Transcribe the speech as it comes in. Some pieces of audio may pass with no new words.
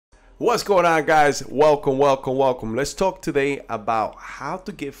What's going on, guys? Welcome. Let's talk today about how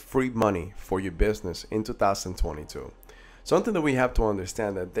to get free money for your business in 2022. Something that we have to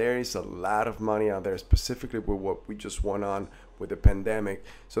understand that there is a lot of money out there, specifically with what we just went on with the pandemic.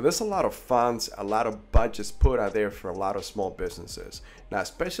 So there's a lot of funds, a lot of budgets put out there for a lot of small businesses. Now,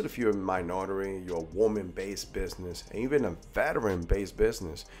 especially if you're a minority, you're a woman-based business, and even a veteran-based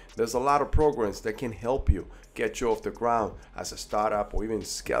business, there's a lot of programs that can help you get you off the ground as a startup or even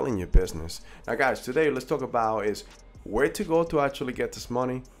scaling your business. Now, guys, today let's talk about is where to go to actually get this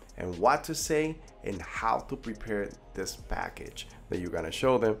money, and what to say and how to prepare this package that you're gonna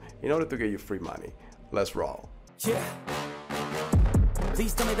show them in order to get you free money. Let's roll. Yeah.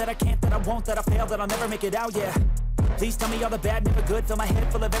 Please tell me that I can't, that I won't, that I fail, that I'll never make it out, yeah. Please tell me all the bad, never good, fill my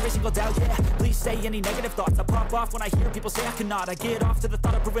head full of every single doubt, yeah. Please say any negative thoughts, I pop off when I hear people say I cannot. I get off to the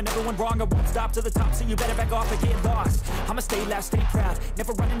thought of proving everyone wrong, I won't stop to the top, so you better back off and get lost. I'ma stay loud, stay proud,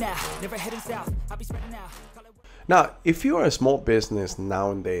 never running out, never heading south, I'll be spreading out. Now, if you're a small business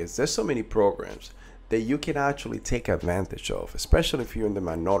nowadays, there's so many programs that you can actually take advantage of, especially if you're in the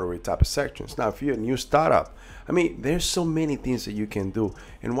minority type of sections. Now, if you're a new startup, I mean, there's so many things that you can do.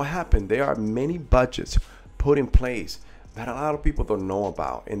 And what happened, there are many budgets put in place that a lot of people don't know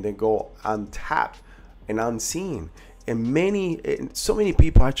about, and they go untapped and unseen. And so many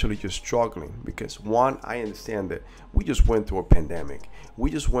people actually just struggling because, one, I understand that we just went through a pandemic.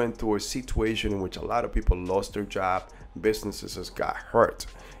 We just went through a situation in which a lot of people lost their job, businesses just got hurt,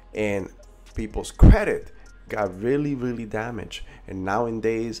 and people's credit got really damaged. And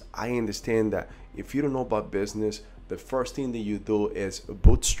nowadays, I understand that if you don't know about business, the first thing that you do is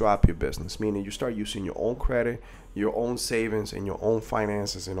bootstrap your business, meaning you start using your own credit, your own savings, and your own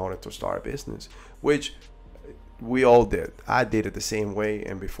finances in order to start a business, which we all did. I did it the same way,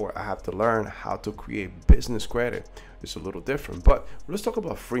 and before I have to learn how to create business credit. It's a little different, but let's talk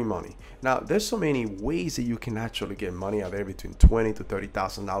about free money. Now, there's so many ways that you can actually get money out there between $20,000 to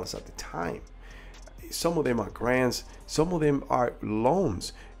 $30,000 at the time. Some of them are grants, some of them are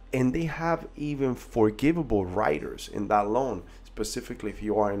loans, and they have even forgivable riders in that loan, specifically if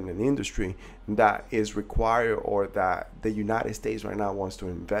you are in an industry that is required or that the United States right now wants to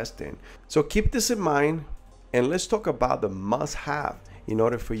invest in. So keep this in mind, and let's talk about the must-have in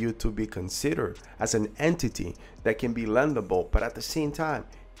order for you to be considered as an entity that can be lendable, but at the same time,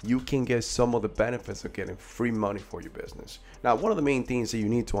 you can get some of the benefits of getting free money for your business. Now, one of the main things that you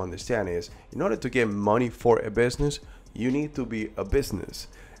need to understand is, in order to get money for a business, you need to be a business.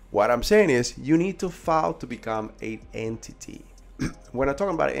 What I'm saying is, you need to file to become an entity. When I'm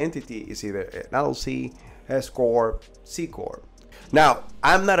talking about an entity, it's either an LLC, S Corp, C Corp. Now,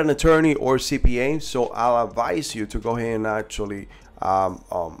 I'm not an attorney or CPA, so I'll advise you to go ahead and actually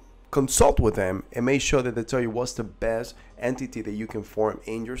consult with them and make sure that they tell you what's the best entity that you can form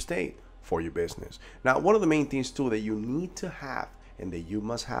in your state for your business. Now, one of the main things too that you need to have and that you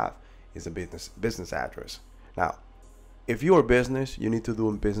must have is a business address. Now, if you're a business, you need to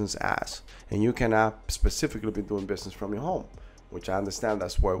do business as, and you cannot specifically be doing business from your home, which I understand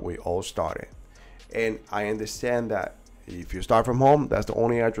that's where we all started. And I understand that if you start from home, that's the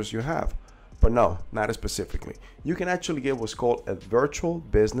only address you have. But no, not specifically. You can actually get what's called a virtual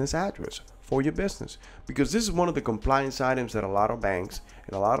business address for your business, because this is one of the compliance items that a lot of banks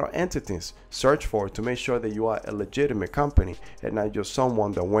and a lot of entities search for to make sure that you are a legitimate company and not just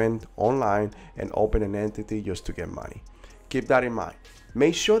someone that went online and opened an entity just to get money. Keep that in mind.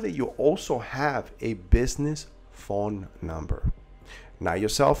 Make sure that you also have a business phone number, not your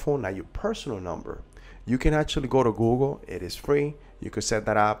cell phone, not your personal number. You can actually go to Google. It is free. You could set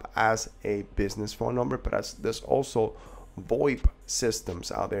that up as a business phone number, but there's also VoIP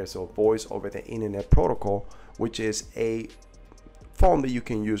systems out there. So voice over the internet protocol, which is a phone that you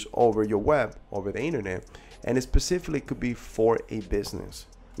can use over your web, over the internet, and it specifically could be for a business.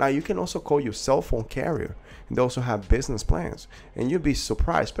 Now, you can also call your cell phone carrier, and they also have business plans, and you'll be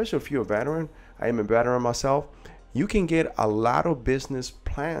surprised, especially if you're a veteran. I am a veteran myself. You can get a lot of business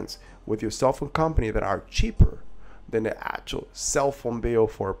plans with your cell phone company that are cheaper than the actual cell phone bill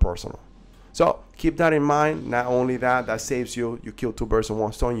for a personal. So keep that in mind. Not only that saves you kill two birds with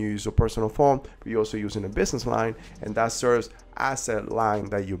one stone. You use your personal phone, but you're also using a business line, and that serves as a line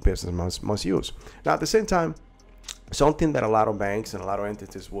that your business must use. Now, at the same time, something that a lot of banks and a lot of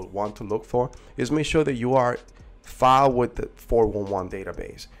entities will want to look for is make sure that you are filed with the 411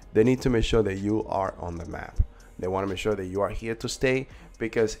 database. They need to make sure that you are on the map. They want to make sure that you are here to stay,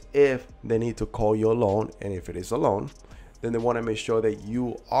 because if they need to call you a loan, and if it is a loan, then they want to make sure that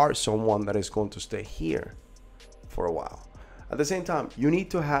you are someone that is going to stay here for a while. At the same time, you need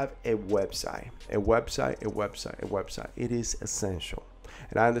to have a website. It is essential.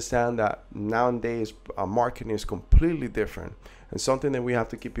 And I understand that nowadays marketing is completely different. And something that we have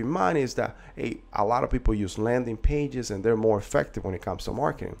to keep in mind is that a lot of people use landing pages and they're more effective when it comes to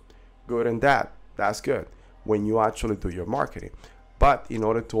marketing. Good and that's good when you actually do your marketing. But in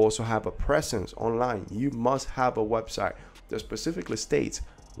order to also have a presence online, you must have a website that specifically states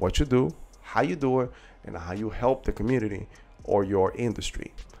what you do, how you do it, and how you help the community or your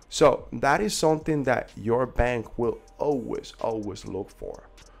industry. So that is something that your bank will always look for.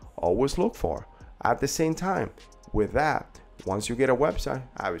 Always look for. At the same time, with that, once you get a website,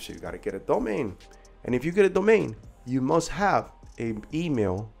 obviously you got to get a domain. And if you get a domain, you must have an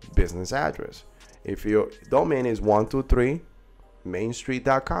email business address. If your domain is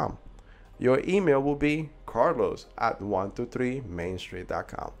 123mainstreet.com, your email will be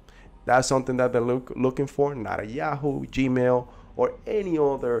carlos@123mainstreet.com. That's something that they're looking for, not a Yahoo, Gmail, or any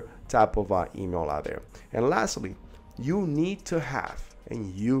other type of email out there. And lastly, you need to have,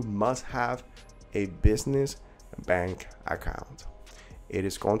 and you must have, a business bank account. It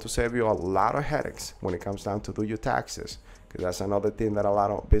is going to save you a lot of headaches when it comes down to do your taxes, because that's another thing that a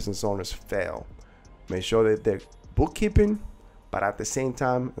lot of business owners fail. Make sure that they're bookkeeping, but at the same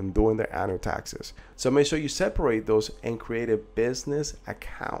time and doing their annual taxes. So make sure you separate those and create a business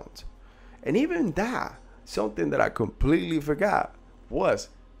account. And even that, something that I completely forgot, was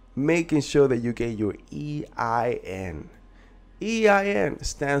making sure that you get your EIN. EIN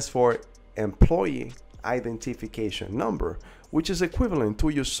stands for Employee Identification Number, which is equivalent to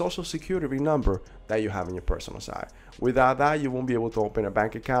your social security number that you have in your personal side. Without that, you won't be able to open a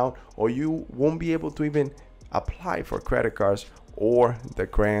bank account, or you won't be able to even apply for credit cards or the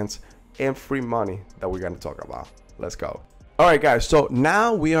grants and free money that we're going to talk about. Let's go. All right, guys. So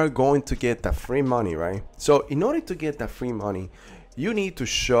now we are going to get the free money, right? So in order to get the free money, you need to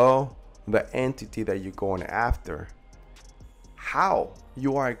show the entity that you're going after how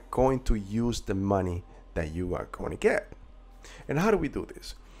you are going to use the money that you are going to get. And how do we do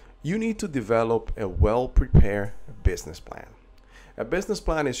this? You need to develop a well-prepared business plan. A business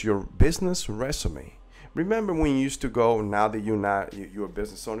plan is your business resume. Remember when you used to go, now that you're a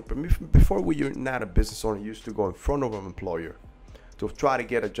business owner, but before you're not a business owner, you used to go in front of an employer to try to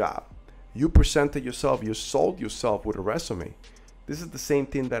get a job. You presented yourself, you sold yourself with a resume. This is the same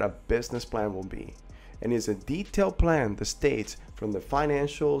thing that a business plan will be. And it's a detailed plan that states from the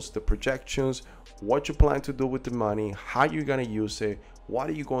financials, the projections, what you plan to do with the money, how you're going to use it, what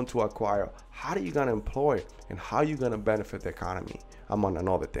are you going to acquire, how are you going to employ it, and how you're going to benefit the economy, among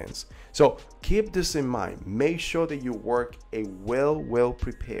other things. So keep this in mind. Make sure that you work a well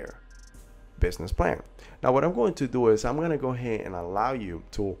prepared business plan. Now what I'm going to do is I'm going to go ahead and allow you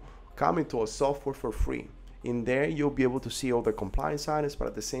to come into a software for free. In there, you'll be able to see all the compliance items, but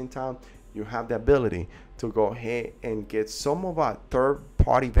at the same time, you have the ability to go ahead and get some of our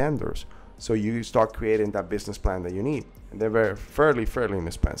third-party vendors. So you start creating that business plan that you need. And they're fairly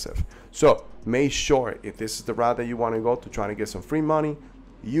inexpensive. So make sure, if this is the route that you want to go to try to get some free money,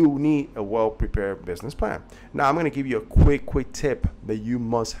 you need a well-prepared business plan. Now I'm going to give you a quick tip that you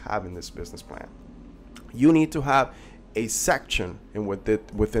must have in this business plan. You need to have a section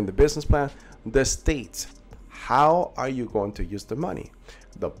within the business plan that states how are you going to use the money.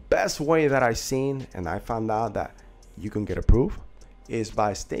 The best way that I've seen, and I found out that you can get approved, is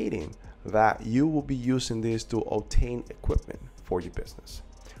by stating that you will be using this to obtain equipment for your business.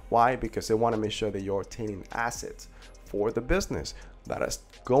 Why? Because they want to make sure that you're obtaining assets for the business that is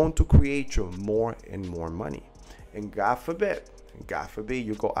going to create you more and more money. And God forbid you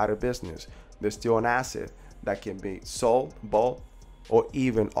go out of business, there's still an asset that can be sold, bought, or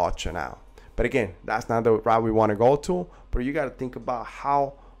even auctioned out. But again, that's not the route we want to go to, but you got to think about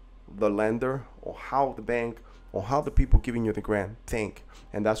how the lender or how the bank or how the people giving you the grant think.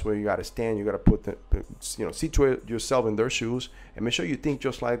 And that's where you got to stand. You got to put situate yourself in their shoes and make sure you think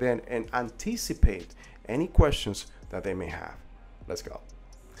just like them and anticipate any questions that they may have. Let's go.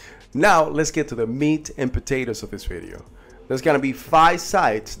 Now let's get to the meat and potatoes of this video. There's going to be 5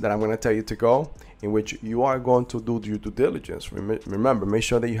 sites that I'm going to tell you to go, in which you are going to do your due diligence. Remember, make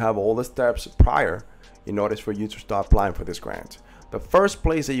sure that you have all the steps prior in order for you to start applying for this grant. The first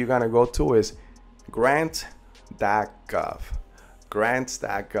place that you're going to go to is grants.gov.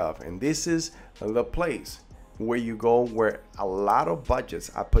 Grants.gov. And this is the place where you go where a lot of budgets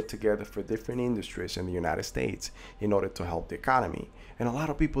are put together for different industries in the United States in order to help the economy. And a lot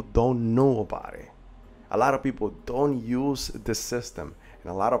of people don't know about it. A lot of people don't use the system,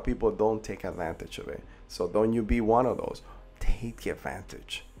 and a lot of people don't take advantage of it. So don't you be one of those. Take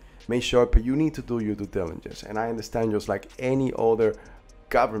advantage. Make sure, but you need to do your due diligence. And I understand, just like any other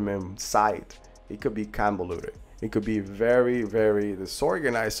government site, it could be convoluted. It could be very, very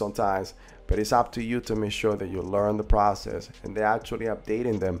disorganized sometimes, but it's up to you to make sure that you learn the process, and they're actually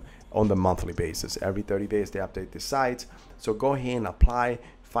updating them on the monthly basis. Every 30 days they update the sites. So go ahead and apply,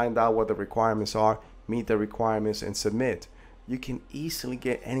 find out what the requirements are, meet the requirements, and submit. You can easily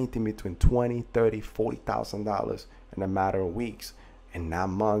get anything between $20,000, $30,000, $40,000 in a matter of weeks, and not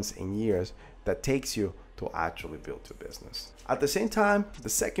months and years that takes you to actually build your business. At the same time, the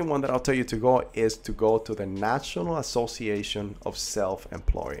second one that I'll tell you to go is to go to the National Association of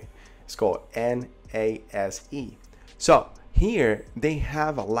Self-Employed. It's called NASE. So here they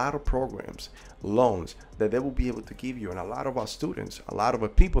have a lot of programs, loans that they will be able to give you, and a lot of our students, a lot of the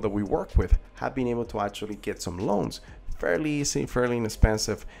people that we work with have been able to actually get some loans fairly easy, fairly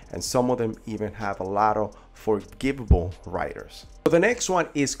inexpensive, and some of them even have a lot of forgivable riders. So the next one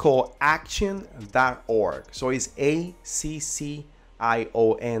is called action.org. So it's ACCION.org.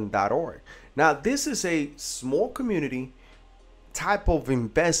 Now this is a small community type of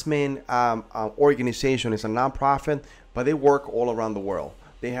investment organization. It's a nonprofit, but they work all around the world.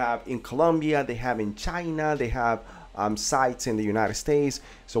 They have in Colombia, they have in China, they have sites in the United States.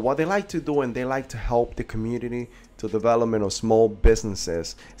 So what they like to do, and they like to help the community to development of small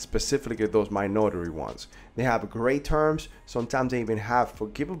businesses, specifically those minority ones. They have great terms. Sometimes they even have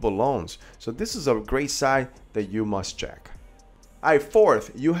forgivable loans. So this is a great site that you must check. All right,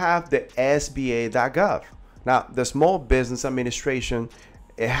 fourth, you have the SBA.gov. Now, the Small Business Administration,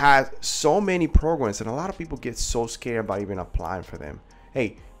 it has so many programs, and a lot of people get so scared about even applying for them.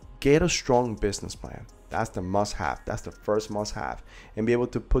 Hey, get a strong business plan. That's the must-have. That's the first must-have. And be able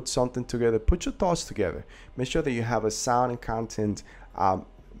to put something together, put your thoughts together. Make sure that you have a sound and content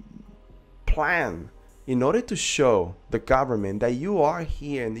plan in order to show the government that you are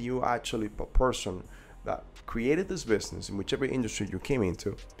here and that you are actually a person that created this business in whichever industry you came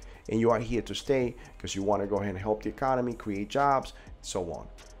into, and you are here to stay because you want to go ahead and help the economy, create jobs, and so on.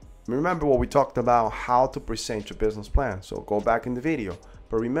 Remember what we talked about, how to present your business plan. So go back in the video,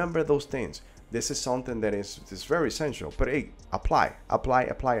 but remember those things. This is something that is very essential, but hey, apply.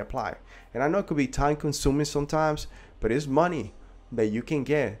 And I know it could be time consuming sometimes, but it's money that you can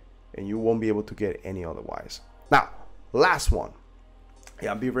get and you won't be able to get any otherwise. Now, last one,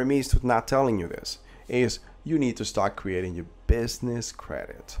 I'll be remiss with not telling you this, is you need to start creating your business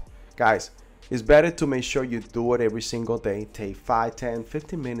credit. Guys, it's better to make sure you do it every single day. Take 5, 10,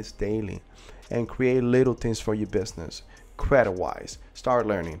 15 minutes daily and create little things for your business. Credit wise, start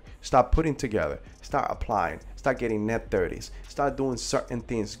learning, start putting together, start applying, start getting net 30s, start doing certain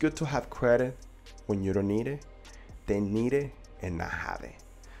things. Good to have credit when you don't need it, then need it and not have it.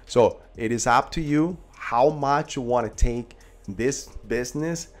 So it is up to you how much you want to take this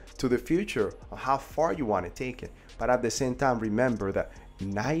business to the future, or how far you want to take it. But at the same time, remember that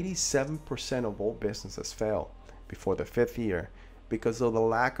 97% of all businesses fail before the 5th year because of the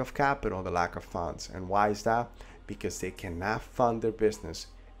lack of capital, the lack of funds. And why is that? Because they cannot fund their business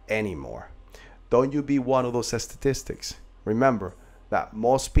anymore. Don't you be one of those statistics. Remember that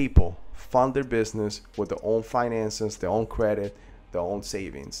most people fund their business with their own finances, their own credit, their own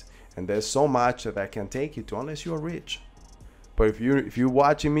savings. And there's so much that can take you to, unless you're rich. But if you're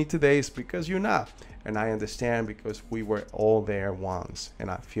watching me today, it's because you're not. And I understand, because we were all there once.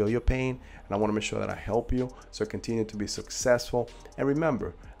 And I feel your pain, and I want to make sure that I help you so continue to be successful. And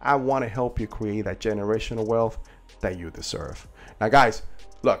remember, I want to help you create that generational wealth that you deserve. Now guys,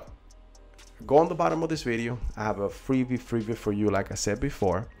 look, go on the bottom of this video. I have a freebie for you. Like I said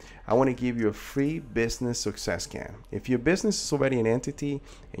before, I want to give you a free business success scan. If your business is already an entity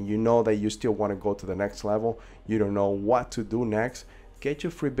and you know that you still want to go to the next level, you don't know what to do next, get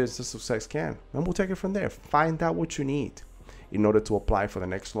your free business success scan and we'll take it from there. Find out what you need in order to apply for the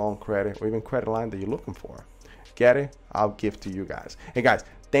next loan, credit, or even credit line that you're looking for. Get it? I'll give to you guys. Hey guys,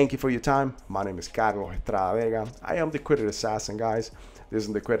 thank you for your time. My name is Carlos Estrada Vega. I am the Credit Assassin, guys. This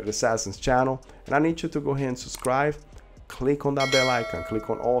is the Credit Assassins channel, and I need you to go ahead and subscribe. Click on that bell icon. Click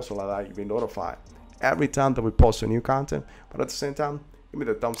on all so that you'll be notified every time that we post a new content. But at the same time, give me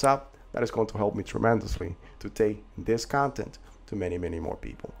the thumbs up. That is going to help me tremendously to take this content to many, many more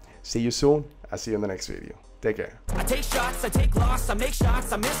people. See you soon. I'll see you in the next video. Take care. I take shots, I take loss, I make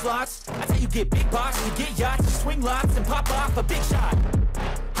shots, I miss lots. That's how you get big box, you get yachts, you swing lots and pop off a big shot.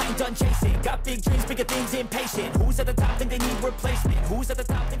 I ain't done chasing, got big dreams, bigger things, impatient. Who's at the top think they need replacement? Who's at the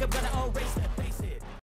top think I'm gonna erase that?